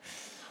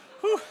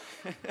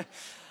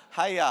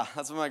 Hiya.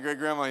 That's what my great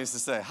grandma used to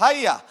say.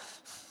 Hiya.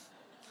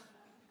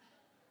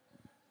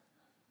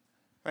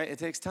 Right? It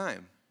takes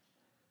time.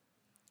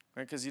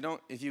 Right? Because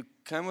if you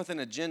come with an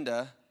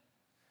agenda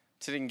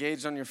to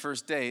engage on your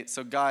first date,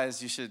 so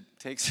guys, you should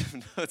take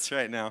some notes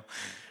right now,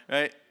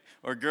 right?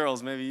 Or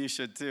girls, maybe you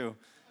should too.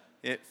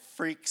 It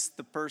freaks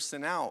the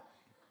person out,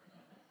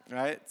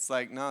 right? It's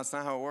like, no, it's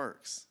not how it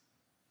works.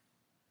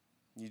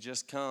 You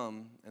just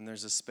come, and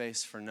there's a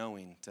space for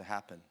knowing to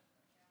happen,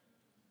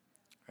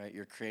 right?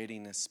 You're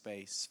creating a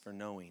space for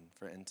knowing,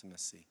 for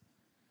intimacy.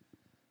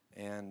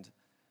 And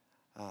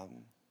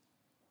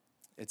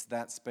it's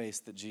that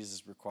space that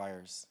Jesus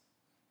requires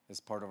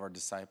as part of our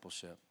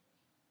discipleship.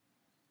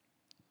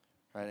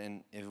 Right,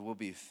 and if we'll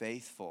be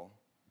faithful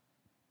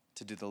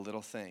to do the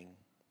little thing,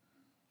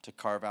 to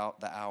carve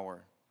out the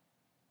hour,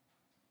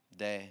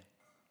 day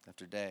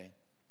after day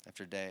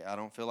after day. I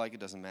don't feel like it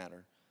doesn't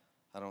matter.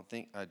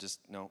 Day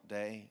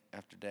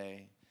after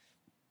day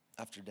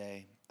after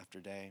day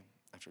after day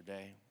after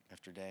day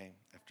after day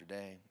after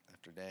day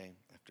after day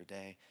after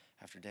day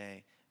after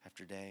day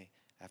after day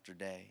after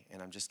day,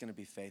 and I'm just going to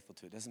be faithful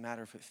to it. It doesn't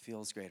matter if it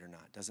feels great or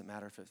not. It doesn't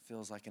matter if it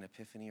feels like an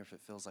epiphany or if it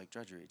feels like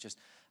drudgery.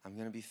 I'm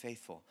going to be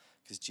faithful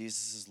because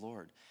Jesus is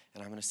Lord,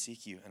 and I'm going to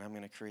seek you, and I'm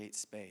going to create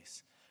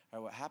space. All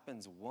right, what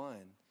happens,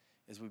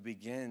 is we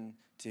begin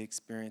to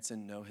experience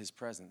and know his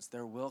presence.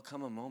 There will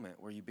come a moment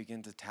where you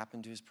begin to tap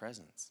into his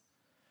presence,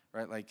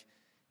 right? Like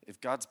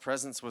if God's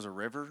presence was a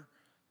river,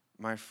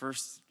 my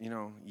first,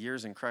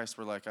 years in Christ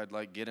were like, I'd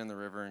like get in the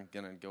river and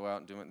gonna go out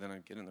and do it. Then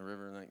I'd get in the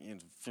river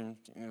and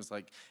it was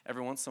like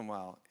every once in a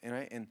while.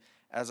 And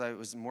as I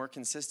was more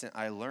consistent,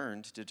 I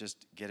learned to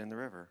just get in the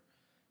river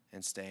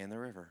and stay in the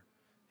river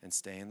and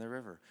stay in the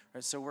river.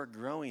 Right? So we're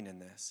growing in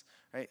this,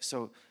 right?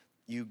 So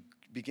you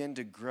begin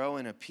to grow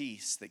in a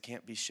peace that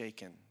can't be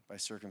shaken by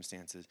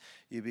circumstances.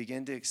 You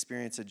begin to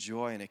experience a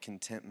joy and a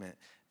contentment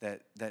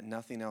that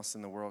nothing else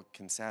in the world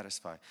can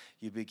satisfy.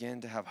 You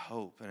begin to have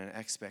hope and an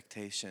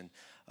expectation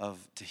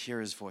to hear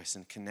his voice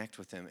and connect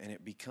with him, and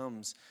it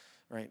becomes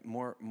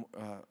more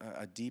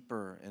a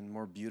deeper and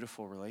more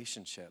beautiful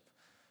relationship,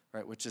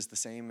 right? Which is the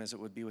same as it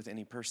would be with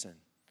any person.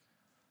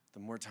 The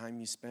more time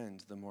you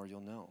spend, the more you'll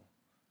know.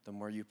 The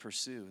more you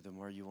pursue, the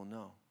more you will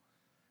know,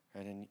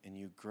 right? And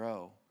you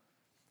grow,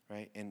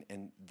 right?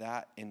 And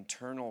that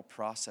internal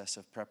process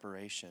of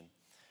preparation,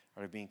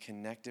 or being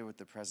connected with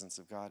the presence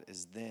of God,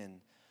 is then,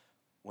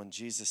 when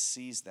Jesus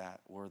sees that,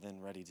 we're then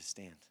ready to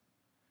stand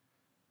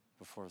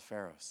before the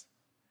Pharaohs.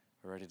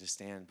 We're ready to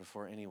stand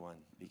before anyone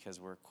because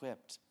we're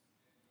equipped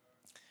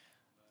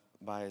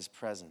by his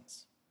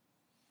presence.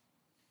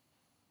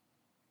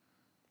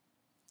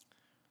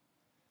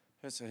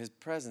 So his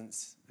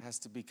presence has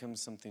to become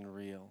something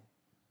real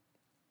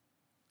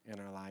in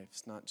our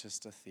lives, not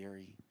just a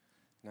theory,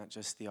 not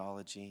just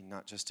theology,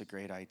 not just a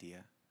great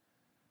idea.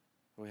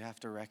 We have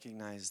to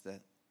recognize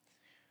that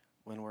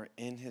when we're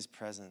in his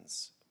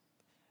presence,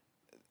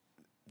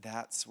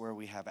 that's where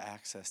we have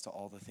access to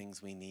all the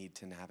things we need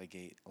to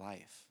navigate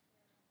life.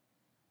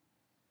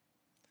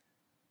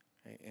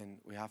 Right? And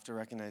we have to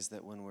recognize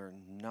that when we're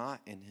not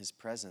in his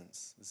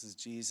presence, this is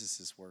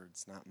Jesus'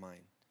 words, not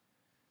mine.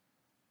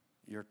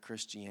 Your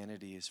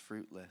Christianity is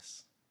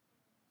fruitless.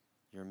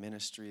 Your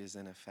ministry is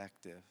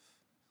ineffective.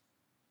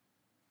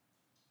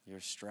 Your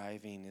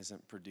striving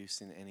isn't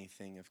producing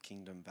anything of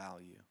kingdom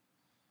value.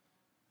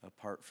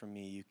 Apart from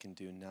me, you can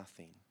do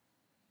nothing.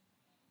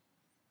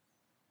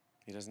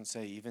 He doesn't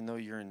say, even though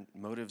your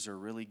motives are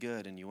really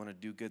good and you want to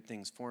do good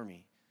things for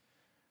me,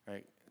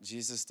 right?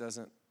 Jesus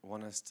doesn't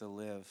want us to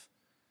live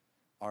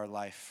our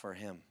life for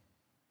him.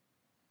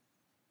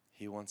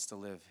 He wants to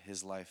live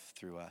his life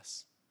through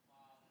us.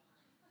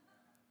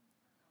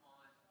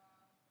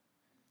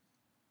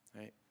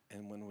 Right?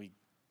 And when we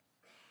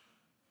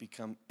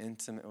become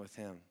intimate with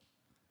him,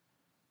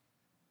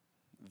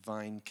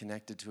 vine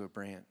connected to a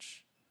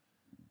branch,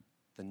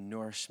 the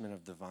nourishment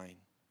of the vine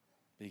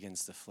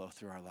begins to flow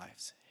through our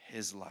lives.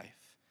 His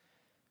life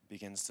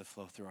begins to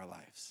flow through our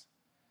lives.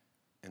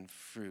 And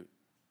fruit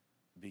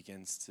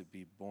begins to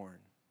be born.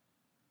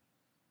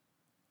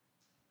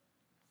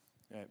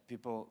 Right,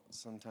 people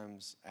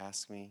sometimes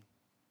ask me,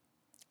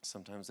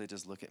 sometimes they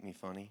just look at me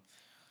funny,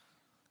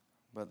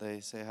 but they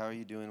say, how are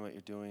you doing what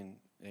you're doing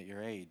at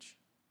your age?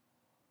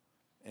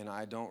 And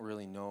I don't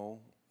really know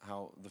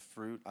how the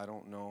fruit, I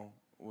don't know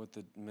what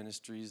the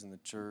ministries and the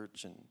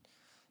church and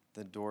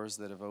the doors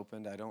that have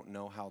opened, I don't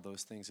know how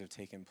those things have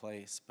taken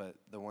place, but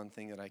the one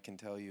thing that I can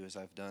tell you is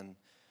I've done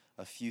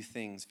a few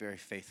things very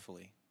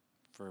faithfully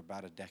for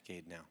about a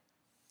decade now,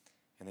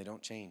 and they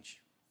don't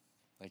change.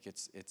 Like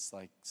it's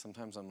like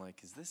sometimes I'm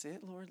like, is this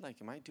it, Lord? Like,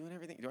 am I doing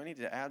everything? Do I need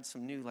to add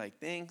some new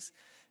things?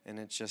 And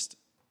it's just,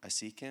 I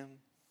seek him,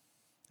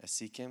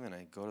 and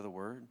I go to the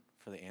Word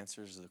for the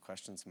answers to the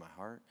questions in my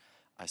heart.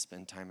 I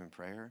spend time in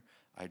prayer.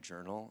 I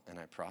journal and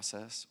I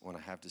process when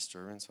I have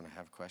disturbance, when I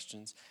have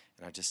questions,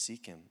 and I just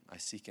seek him.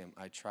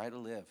 I try to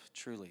live,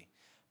 truly.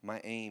 My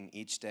aim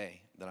each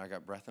day that I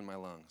got breath in my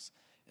lungs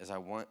is I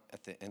want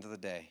at the end of the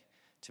day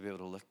to be able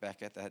to look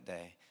back at that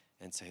day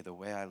and say, the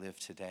way I live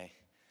today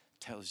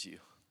tells you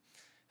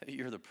that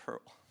you're the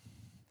pearl.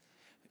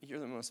 You're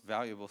the most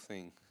valuable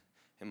thing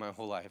in my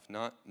whole life.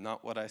 Not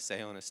what I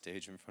say on a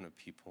stage in front of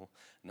people,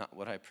 not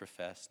what I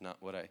profess, not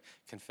what I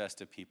confess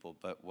to people,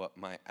 but what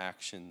my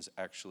actions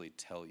actually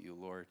tell you,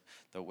 Lord.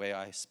 The way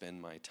I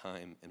spend my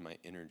time and my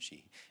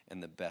energy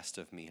and the best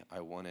of me, I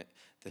want it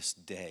this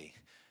day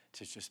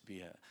to just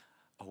be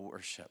a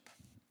worship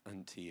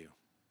unto you.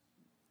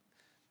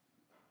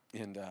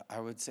 And I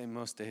would say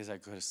most days I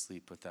go to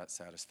sleep with that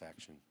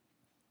satisfaction.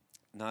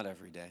 Not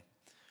every day.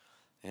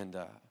 And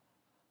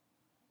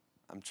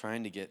I'm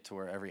trying to get to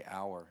where every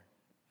hour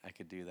I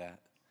could do that.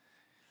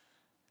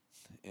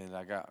 And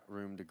I got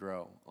room to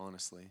grow,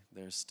 honestly.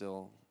 There's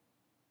still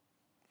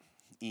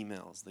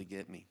emails, they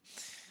get me.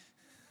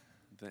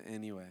 But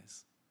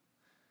anyways,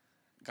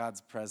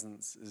 God's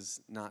presence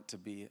is not to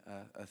be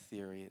a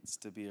theory. It's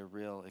to be a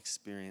real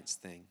experience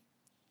thing.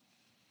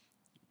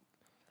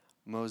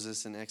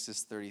 Moses in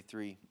Exodus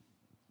 33,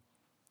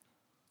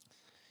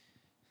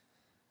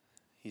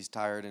 he's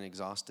tired and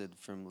exhausted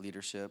from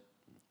leadership.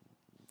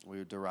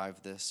 We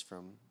derive this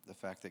from the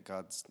fact that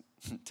God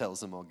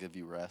tells him, I'll give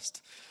you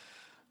rest.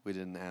 We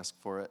didn't ask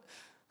for it.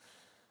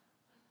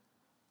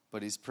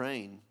 But he's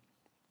praying.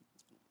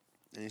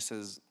 And he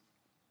says,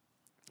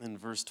 in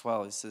verse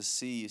 12, he says,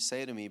 see, you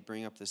say to me,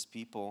 bring up this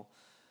people,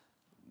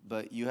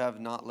 but you have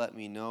not let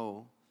me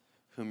know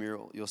whom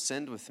you'll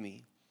send with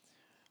me.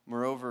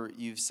 Moreover,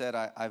 you've said,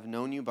 I've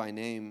known you by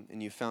name,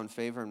 and you found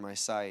favor in my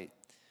sight.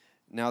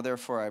 Now,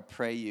 therefore, I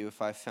pray you,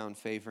 if I've found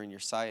favor in your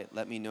sight,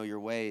 let me know your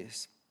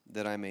ways,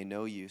 that I may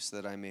know you, so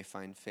that I may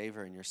find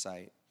favor in your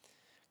sight.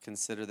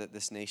 Consider that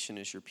this nation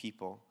is your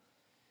people.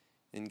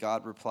 And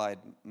God replied,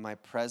 my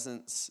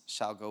presence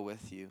shall go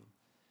with you,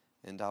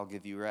 and I'll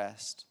give you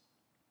rest.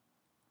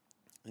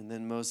 And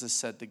then Moses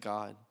said to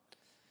God,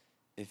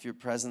 if your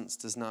presence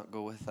does not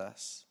go with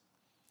us,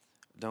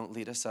 don't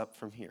lead us up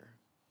from here.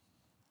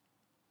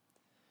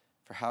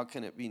 For how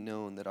can it be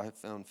known that I have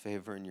found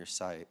favor in your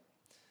sight,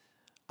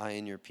 I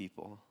and your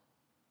people?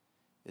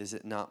 Is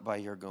it not by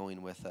your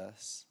going with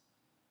us,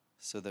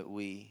 so that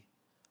we,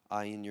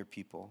 I and your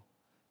people,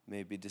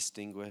 may be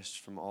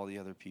distinguished from all the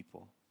other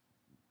people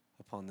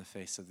upon the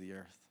face of the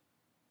earth?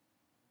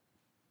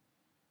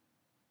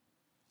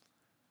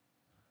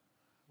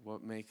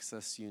 What makes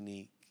us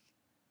unique?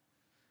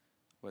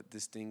 What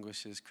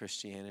distinguishes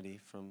Christianity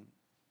from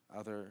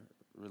other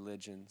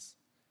religions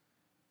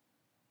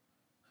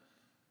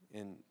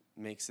and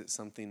makes it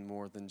something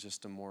more than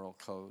just a moral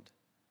code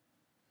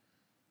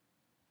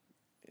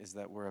is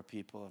that we're a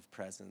people of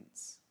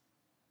presence.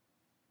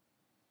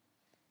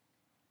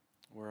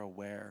 We're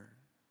aware,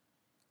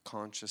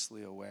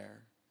 consciously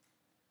aware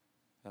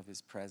of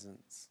his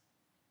presence.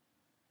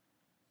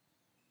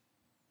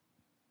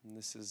 And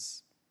this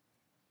is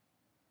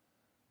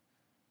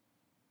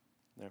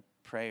their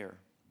prayer.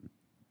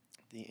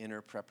 The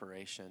inner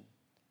preparation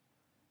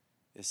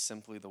is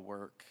simply the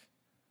work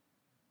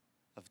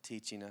of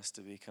teaching us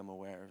to become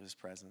aware of his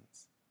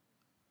presence.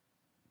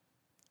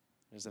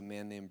 There's a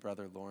man named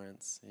Brother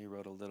Lawrence. He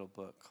wrote a little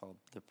book called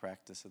The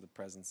Practice of the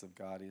Presence of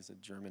God. He's a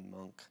German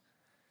monk.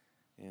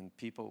 And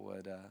people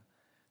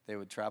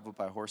would travel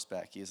by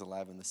horseback. He was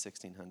alive in the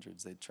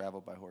 1600s. They'd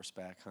travel by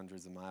horseback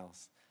hundreds of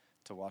miles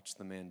to watch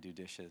the man do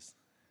dishes.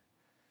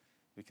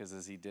 Because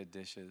as he did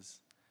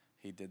dishes,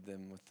 he did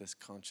them with this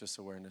conscious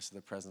awareness of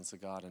the presence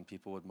of God, and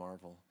people would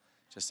marvel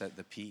just at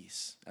the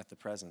peace, at the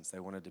presence. They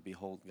wanted to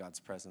behold God's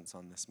presence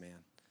on this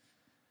man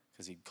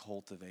because he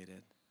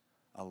cultivated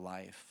a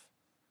life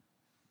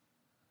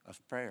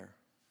of prayer.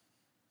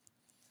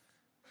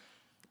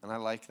 And I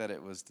like that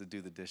it was to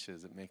do the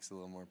dishes. It makes it a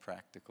little more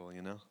practical,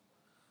 you know?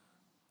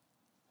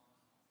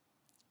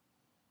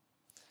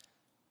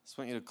 I just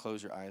want you to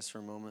close your eyes for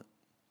a moment.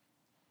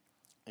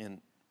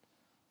 And,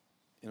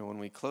 when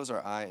we close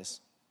our eyes,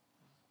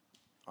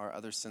 our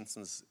other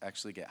senses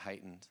actually get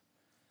heightened.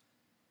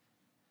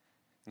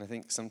 And I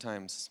think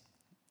sometimes,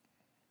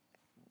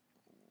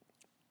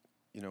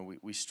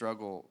 we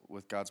struggle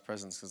with God's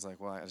presence because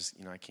well,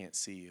 I can't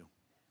see you.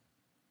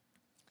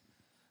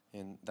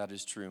 And that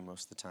is true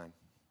most of the time.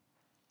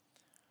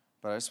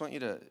 But I just want you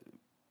to,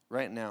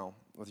 right now,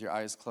 with your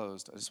eyes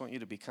closed, I just want you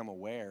to become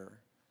aware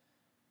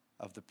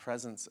of the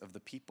presence of the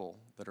people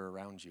that are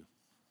around you.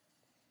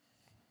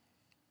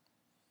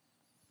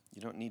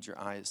 You don't need your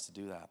eyes to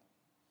do that.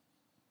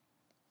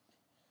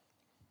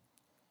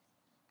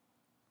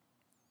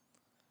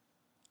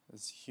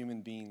 As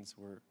human beings,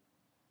 we're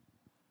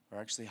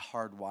actually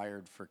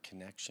hardwired for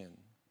connection.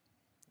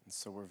 And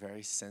so we're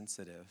very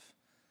sensitive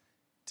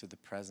to the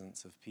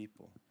presence of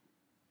people.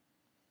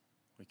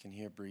 We can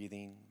hear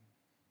breathing.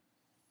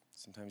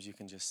 Sometimes you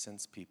can just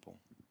sense people.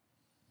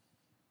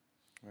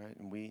 Right?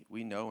 And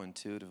we know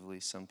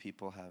intuitively some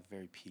people have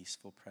very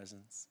peaceful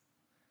presence.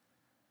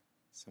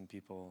 Some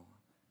people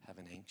have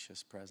an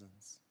anxious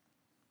presence.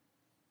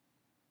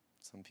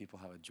 Some people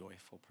have a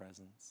joyful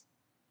presence.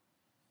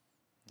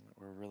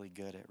 We're really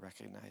good at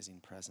recognizing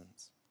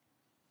presence.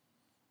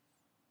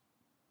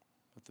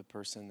 But the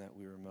person that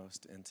we were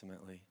most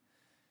intimately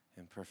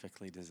and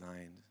perfectly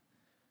designed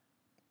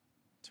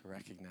to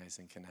recognize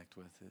and connect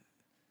with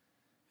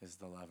is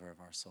the lover of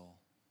our soul,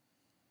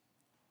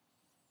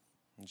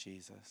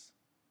 Jesus.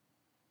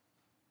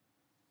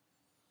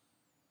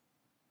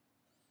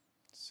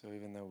 So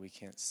even though we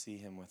can't see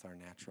him with our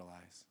natural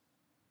eyes,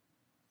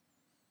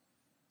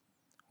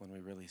 when we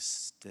really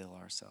still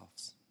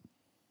ourselves,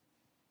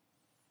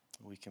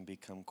 we can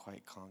become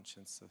quite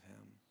conscious of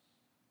him.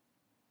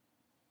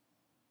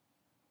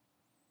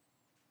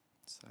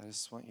 So I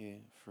just want you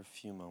for a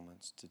few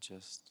moments to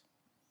just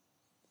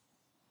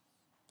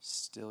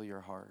still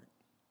your heart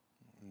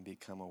and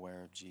become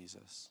aware of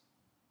Jesus.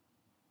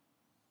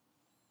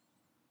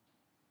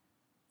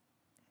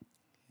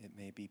 It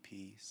may be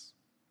peace.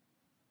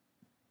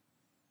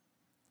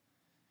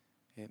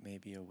 It may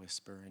be a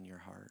whisper in your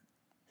heart.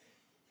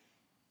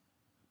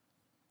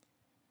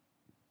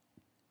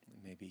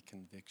 It may be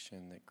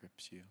conviction that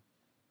grips you.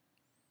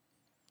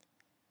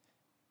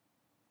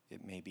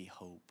 It may be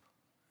hope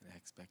and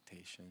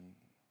expectation.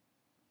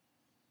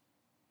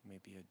 It may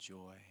be a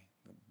joy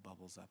that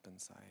bubbles up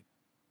inside.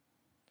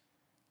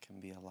 It can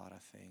be a lot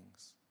of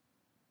things.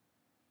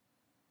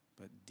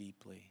 But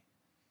deeply,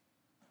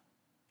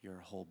 your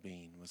whole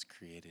being was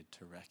created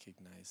to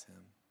recognize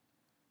him.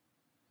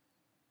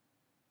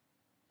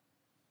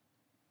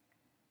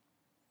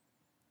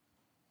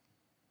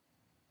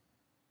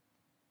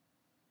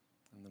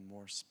 And the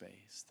more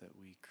space that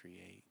we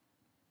create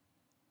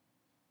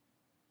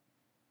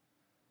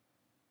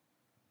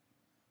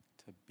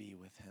to be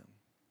with him,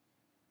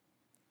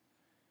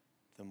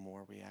 the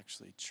more we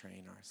actually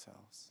train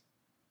ourselves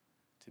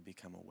to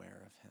become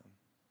aware of him.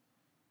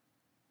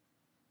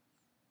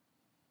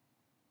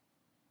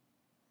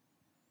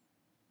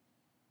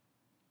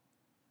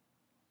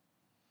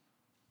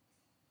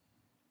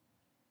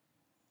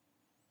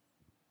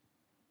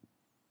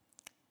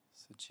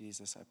 So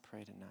Jesus, I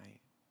pray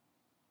tonight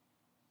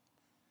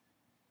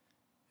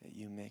that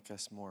you make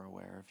us more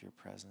aware of your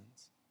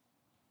presence.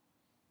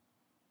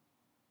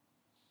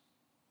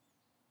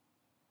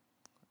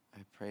 I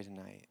pray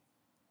tonight,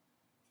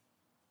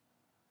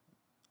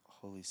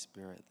 Holy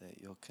Spirit, that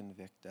you'll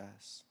convict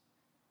us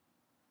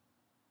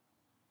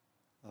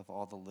of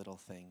all the little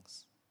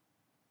things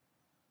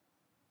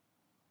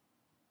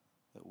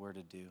that we're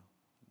to do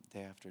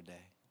day after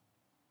day,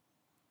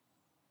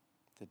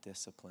 the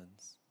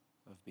disciplines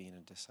of being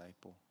a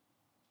disciple.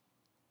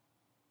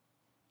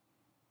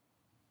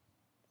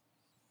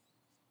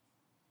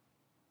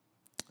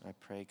 I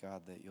pray,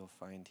 God, that you'll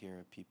find here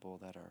a people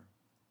that are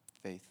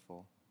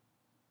faithful,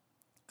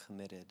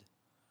 committed,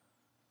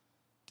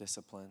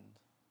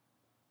 disciplined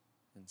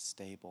and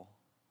stable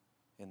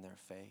in their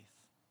faith.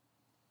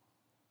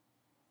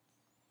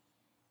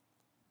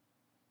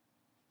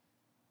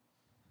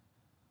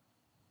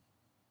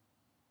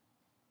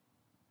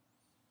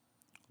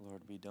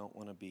 Lord, we don't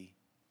want to be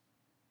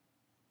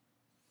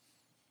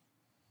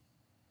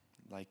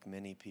like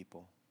many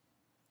people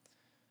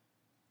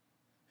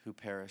who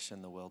perish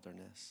in the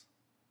wilderness,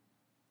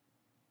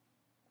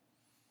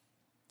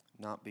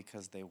 not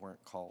because they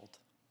weren't called,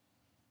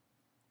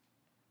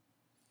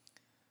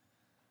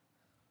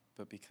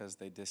 but because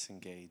they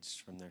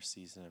disengaged from their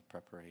season of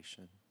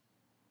preparation,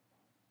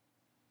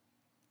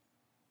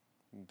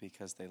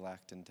 because they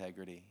lacked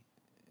integrity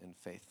and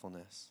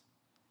faithfulness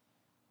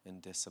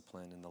and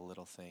discipline in the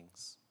little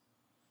things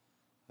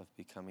of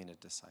becoming a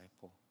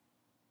disciple.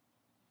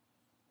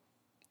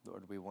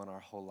 Lord, we want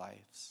our whole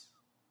lives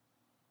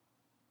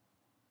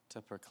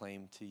to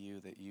proclaim to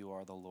you that you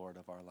are the Lord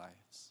of our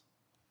lives.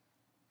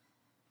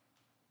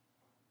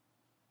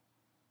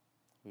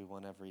 We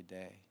want every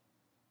day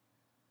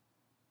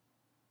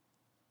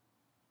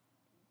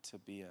to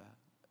be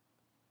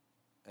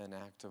an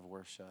act of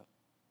worship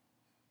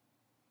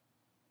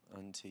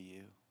unto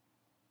you.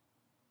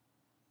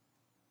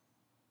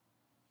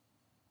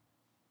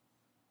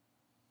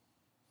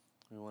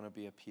 We want to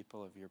be a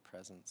people of your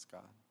presence,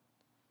 God.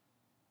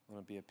 We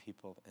want to be a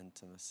people of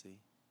intimacy.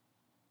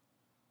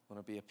 We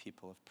want to be a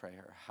people of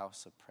prayer, a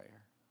house of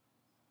prayer.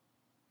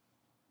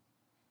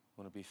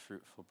 We want to be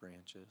fruitful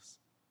branches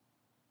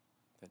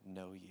that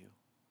know you.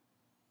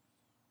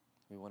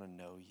 We want to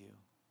know you.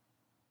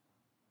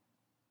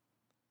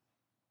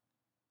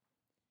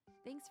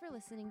 Thanks for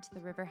listening to the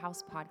River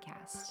House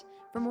podcast.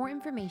 For more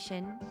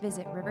information,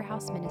 visit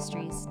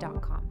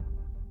riverhouseministries.com.